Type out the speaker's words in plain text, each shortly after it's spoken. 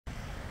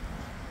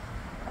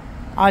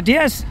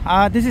Dears,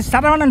 this is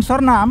Saravanan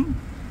Sornam.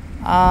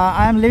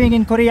 I am living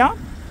in Korea.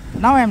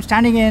 Now I am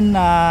standing in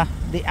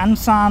the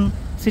Ansan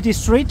city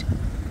street.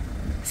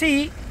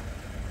 See,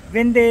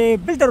 when they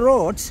build the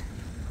roads,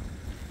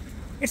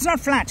 it's not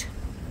flat.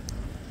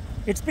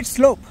 It's a bit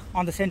slope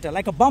on the center,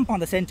 like a bump on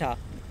the center,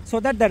 so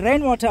that the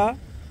rainwater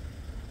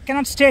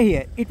cannot stay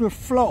here. It will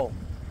flow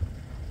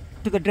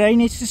to the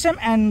drainage system,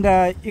 and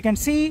you can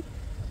see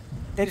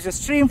there is a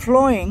stream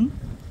flowing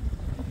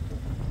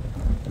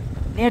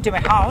near to my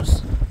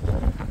house,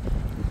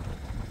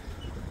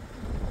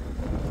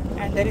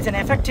 and there is an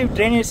effective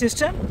drainage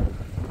system,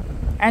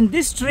 and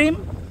this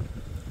stream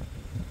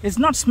is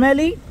not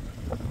smelly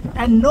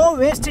and no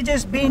wastage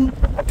has been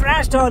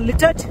trashed or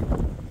littered.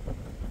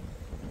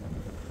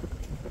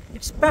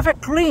 It's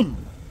perfect clean,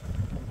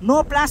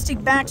 no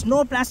plastic bags,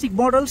 no plastic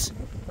bottles.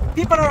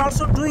 People are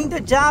also doing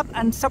the job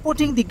and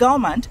supporting the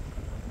government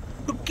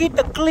to keep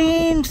the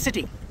clean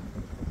city.